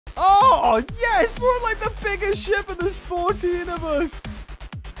Oh, yes! We're like the biggest ship and there's 14 of us.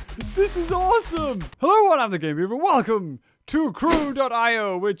 This is awesome. Hello, everyone. I'm TheGamingBeaver. Welcome to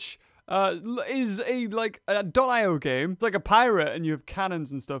Crew.io, which is a .io game. It's like a pirate and you have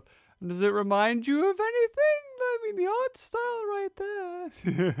cannons and stuff. And does it remind you of anything? I mean, the art style right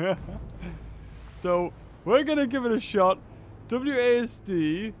there. So, we're going to give it a shot.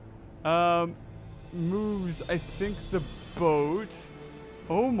 WASD moves, I think, the boat.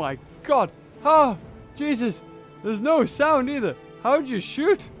 Oh my god. Oh, Jesus. There's no sound either. How'd you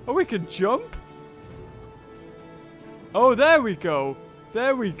shoot? Oh, we can jump? Oh, there we go.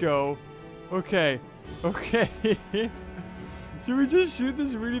 There we go. Okay. Okay. Should we just shoot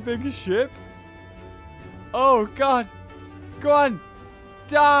this really big ship? Oh, God. Go on.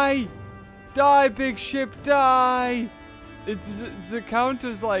 Die. Die, big ship. Die. It count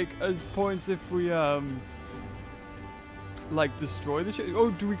as, as points if we, destroy the ship?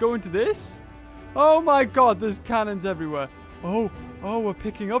 Oh, do we go into this? Oh, my God. There's cannons everywhere. Oh, we're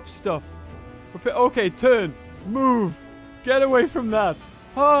picking up stuff. Okay, turn. Move. Get away from that.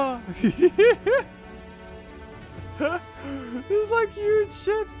 Ah. There's like huge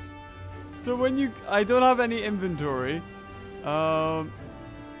ships. So when I don't have any inventory,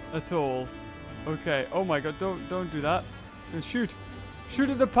 at all. Okay. Oh my god, don't do that. Shoot. Shoot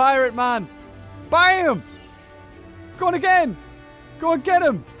at the pirate man. Bam! Go on again. Go and get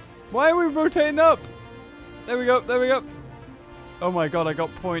him. Why are we rotating up? There we go. There we go. Oh my god, I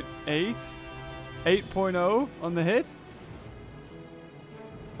got 0.8. 8.0 on the hit.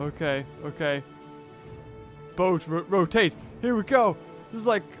 Okay, okay. Boat, rotate. Here we go. This is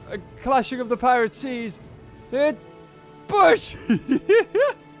like a clashing of the pirate seas. Hit. Push!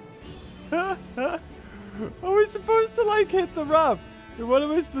 Are we supposed to, hit the raft? What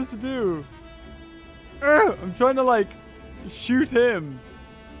am I supposed to do? I'm trying to, shoot him.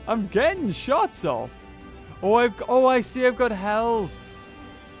 I'm getting shots off. Oh, I see I've got health.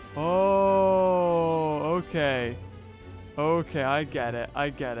 Oh, okay. Okay, I get it. I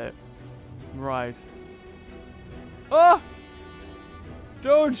get it. Right. Oh!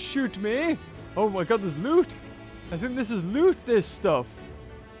 Don't shoot me. Oh my god, there's loot. I think this is loot, this stuff.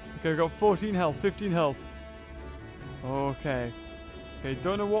 Okay, I got 14 health, 15 health. Okay. Okay,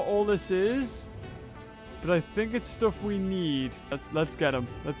 don't know what all this is. But I think it's stuff we need. Let's get him.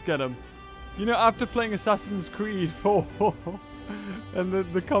 Let's get him. You know, after playing Assassin's Creed 4 and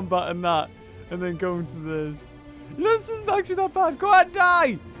the combat and that, and then going to this. You know, this isn't actually that bad. Go on,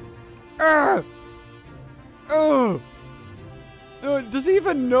 die! Does he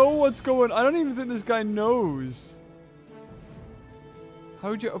even know what's going on? I don't even think this guy knows.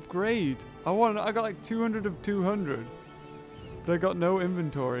 How'd you upgrade? I got like 200 of 200. But I got no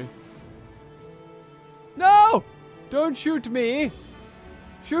inventory. No! Don't shoot me!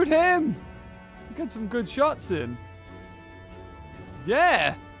 Shoot him! Get some good shots in.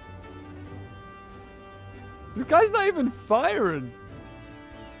 Yeah! This guy's not even firing.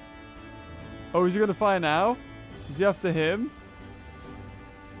 Oh, is he gonna fire now? Is he after him?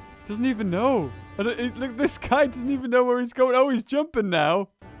 Doesn't even know. Look, this guy doesn't even know where he's going. Oh, he's jumping now.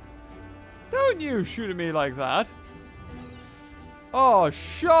 Don't you shoot at me like that. Oh,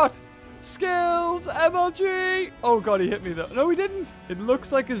 shot! Skills! MLG! Oh, God, he hit me, though. No, he didn't. It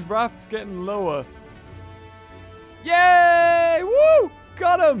looks like his raft's getting lower. Yay! Woo!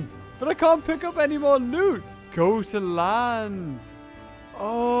 Got him! But I can't pick up any more loot. Go to land.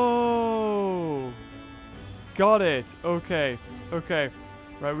 Oh. Got it. Okay. Okay.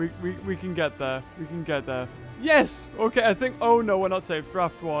 Right, we can get there. We can get there. Yes! Okay, I think... Oh, no, we're not safe.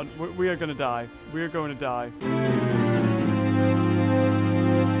 Raft 1. We are going to die. We are going to die.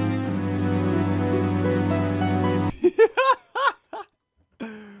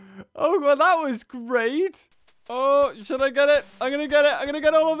 Oh, well, that was great. Oh, should I get it? I'm going to get it. I'm going to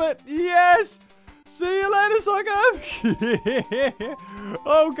get all of it. Yes! See you later, sucker.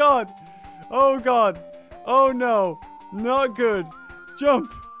 Oh, God. Oh, God. Oh, no. Not good.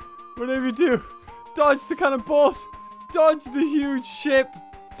 Jump. Whatever you do. Dodge the cannonballs. Dodge the huge ship.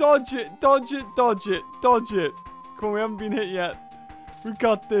 Dodge it. Dodge it. Dodge it. Dodge it. Come on, we haven't been hit yet. We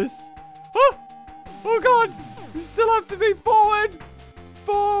got this. Oh, oh God. We still have to be forward.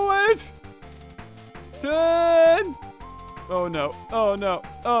 Forward. Turn. Oh, no. Oh, no.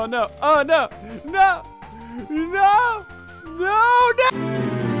 Oh, no. Oh, no. No. No. No. No.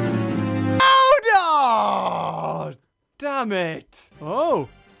 No. Damn it. Oh.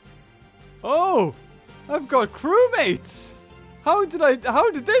 Oh. I've got crewmates. How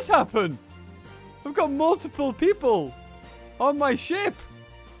did this happen? I've got multiple people on my ship.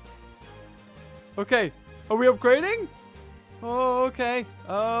 Okay. Are we upgrading? Oh, okay.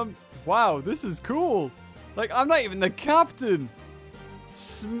 Wow, this is cool. Like, I'm not even the captain.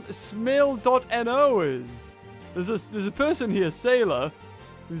 Smil.no is. There's a person here, Sailor,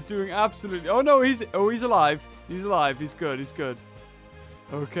 who's doing absolutely... Oh, no, he's alive. He's alive. He's good. He's good.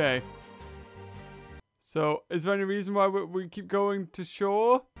 Okay. So, is there any reason why we keep going to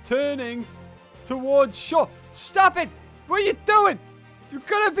shore? Turning towards shore. Stop it! What are you doing? You're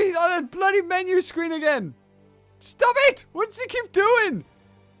gonna be on a bloody menu screen again. Stop it! What does he keep doing?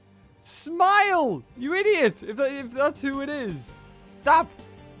 Smile! You idiot! If that's who it is. Stop!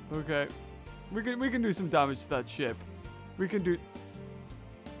 Okay. We can do some damage to that ship. We can do...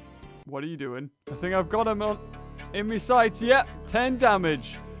 What are you doing? I think I've got him in my sights. Yep, 10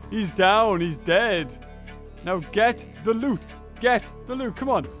 damage. He's down. He's dead. Now get the loot. Get the loot. Come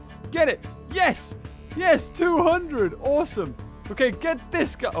on. Get it. Yes! Yes, 200. Awesome. Okay, get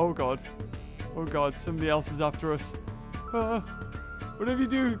this guy. Oh, God. Oh, God. Somebody else is after us. Whatever you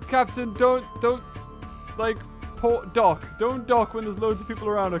do, Captain, don't, like, dock. Don't dock when there's loads of people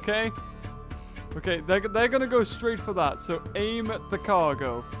around, okay? Okay, they're going to go straight for that. So aim at the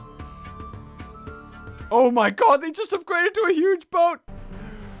cargo. Oh, my God. They just upgraded to a huge boat.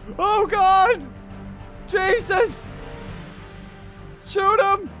 Oh, God. Jesus. Shoot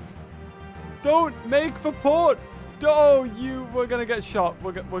him. Don't make for port. Oh, we're going to get shot.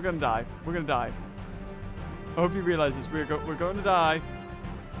 We're going to die. We're going to die. I hope you realize this. We're going to die.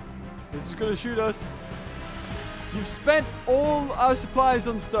 They're just going to shoot us. You've spent all our supplies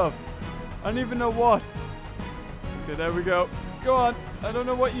on stuff. I don't even know what. Okay, there we go. Go on. I don't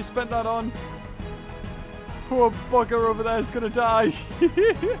know what you spent that on. Poor bugger over there is going to die.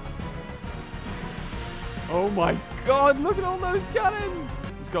 Oh my God. Look at all those cannons.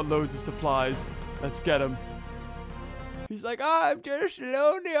 He's got loads of supplies. Let's get him. He's like, I'm just a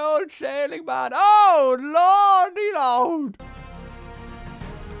lonely old sailing man. Oh, lordy lord.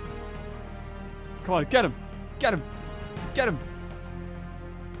 Come on, get him. Get him. Get him.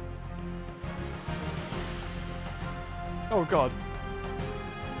 Oh, God.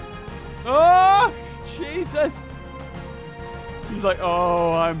 Oh, Jesus. He's like,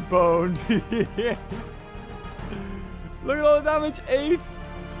 oh, I'm boned. Look at all the damage. 8.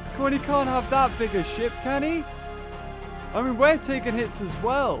 Come on, he can't have that big a ship, can he? I mean, we're taking hits as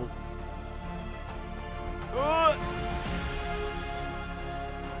well. Ugh.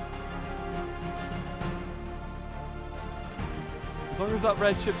 As long as that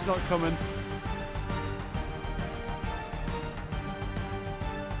red ship's not coming.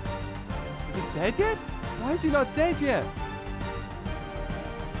 Is it dead yet? Why is he not dead yet?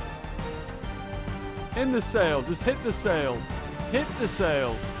 In the sail. Just hit the sail. Hit the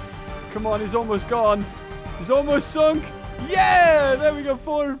sail. Come on, he's almost gone. He's almost sunk. Yeah! There we go,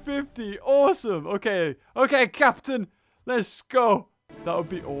 450. Awesome. Okay. Okay, Captain. Let's go. That would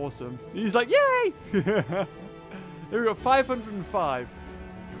be awesome. He's like, yay! There we go, 505.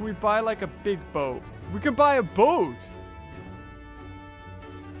 Can we buy, like, a big boat? We can buy a boat.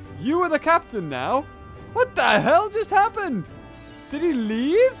 You are the captain now? What the hell just happened? Did he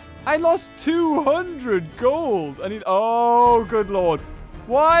leave? I lost 200 gold. I need... Oh, good lord.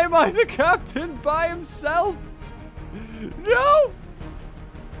 Why am I the captain by himself? No!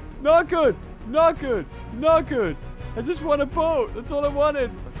 Not good. Not good. Not good. I just want a boat. That's all I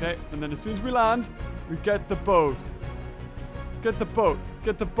wanted. Okay, and then as soon as we land, we get the boat. Get the boat.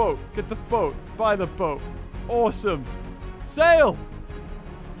 Get the boat. Get the boat. Buy the boat. Awesome. Sail!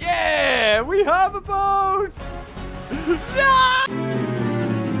 Yeah! We have a boat!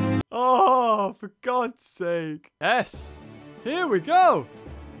 No! Oh, for God's sake. Yes. Here we go.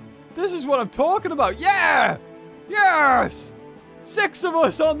 This is what I'm talking about. Yeah! Yes! 6 of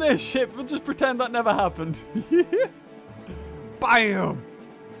us on this ship. We'll just pretend that never happened. Bam!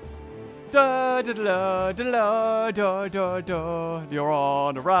 Da da da da da da da. You're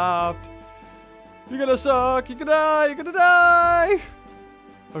on a raft. You're gonna suck. You're gonna die. You're gonna die.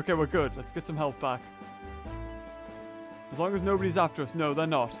 Okay, we're good. Let's get some health back. As long as nobody's after us. No, they're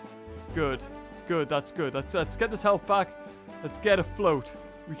not. Good. Good. That's good. Let's get this health back. Let's get afloat.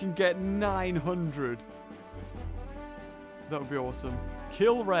 We can get 900. That would be awesome.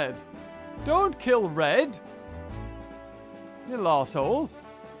 Kill red. Don't kill red. You little arsehole.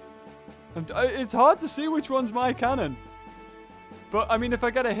 It's hard to see which one's my cannon. But, I mean, if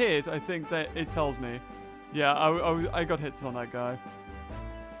I get a hit, I think that it tells me. Yeah, I got hits on that guy.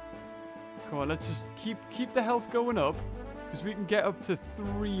 Come on, let's just keep the health going up. Because we can get up to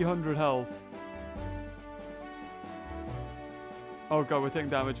 300 health. Oh, God, we're taking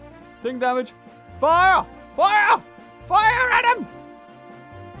damage. Taking damage. Fire! Fire! Fire at him!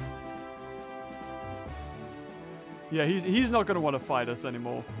 Yeah, he's not going to want to fight us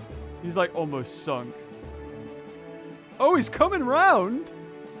anymore. He's like almost sunk. Oh, he's coming round.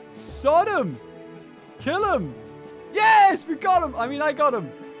 Sod him. Kill him. Yes, we got him. I mean, I got him.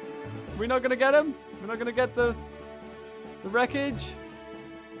 We're not going to get him? We're not going to get the wreckage?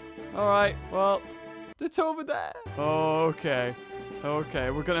 All right, well, it's over there. Okay. Okay,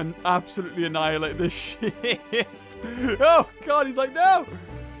 we're going to absolutely annihilate this ship. Oh, God, he's like, no.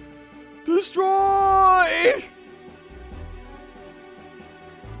 Destroy.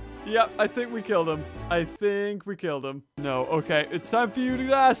 Yep, I think we killed him. I think we killed him. No, okay. It's time for you to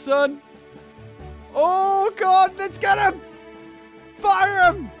die, son. Oh, God. Let's get him.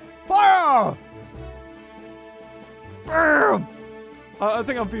 Fire him. Fire. Bam. I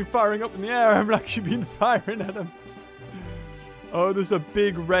think I've been firing up in the air. I haven't actually been firing at him. Oh, there's a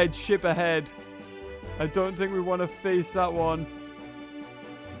big red ship ahead. I don't think we want to face that one.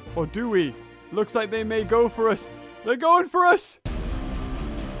 Or do we? Looks like they may go for us. They're going for us.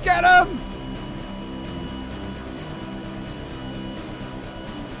 Get him!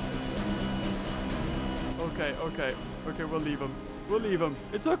 Okay, okay. Okay, we'll leave him. We'll leave him.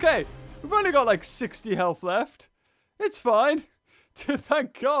 It's okay. We've only got like 60 health left. It's fine.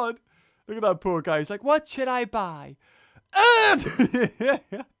 Thank God. Look at that poor guy. He's like, what should I buy?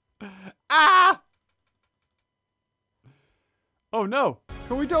 Ah! Oh no.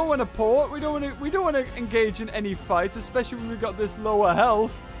 But we don't want to port. We don't want to engage in any fights, especially when we've got this lower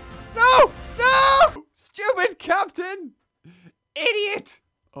health. No! No! Stupid captain! Idiot!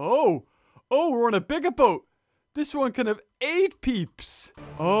 Oh. Oh, we're on a bigger boat. This one can have 8 peeps.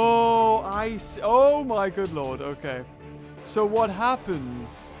 Oh, I see. Oh my good lord. Okay. So what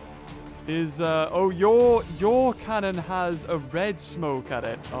happens is, oh, your cannon has a red smoke at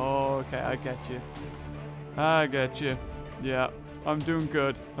it. Oh, okay. I get you. I get you. Yeah. I'm doing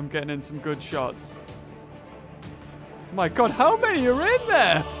good. I'm getting in some good shots. My God, how many are in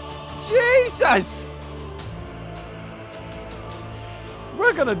there? Jesus!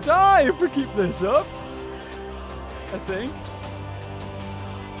 We're gonna die if we keep this up. I think.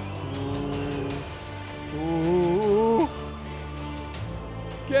 Ooh. Ooh.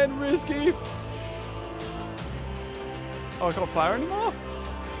 It's getting risky. Oh, I can't fire anymore?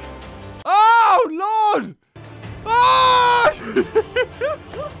 Oh, Lord! Ah!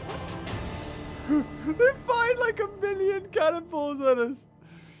 They fired like 1,000,000 cannonballs at us.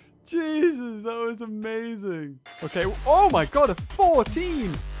 Jesus, that was amazing. Okay, oh my God, a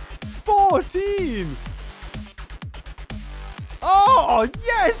 14! 14! Oh,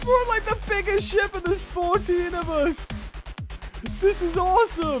 yes! We're like the biggest ship and there's 14 of us! This is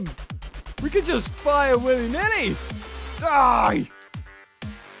awesome! We could just fire willy-nilly! Die!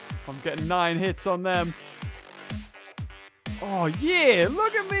 I'm getting 9 hits on them. Oh, yeah!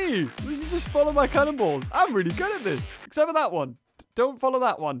 Look at me! You can just follow my cannonballs. I'm really good at this. Except for that one. Don't follow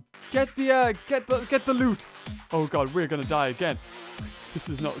that one. Get the loot. Oh God, we're gonna die again. This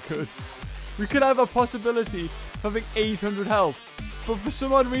is not good. We could have a possibility of having 800 health, but for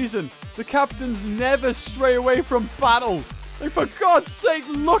some odd reason, the captains never stray away from battle. Like, for God's sake,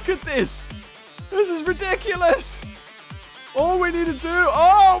 look at this. This is ridiculous. All we need to do.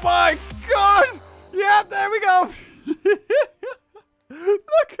 Oh my God! Yeah, there we go.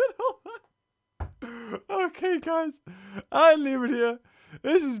 Look at all that. Okay, guys, I'll leave it here.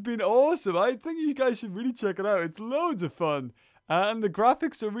 This has been awesome. I think you guys should really check it out. It's loads of fun. And the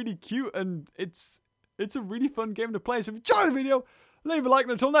graphics are really cute. And it's a really fun game to play. So if you enjoyed the video, leave a like.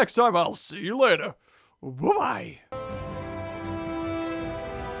 And until next time, I'll see you later. Bye-bye.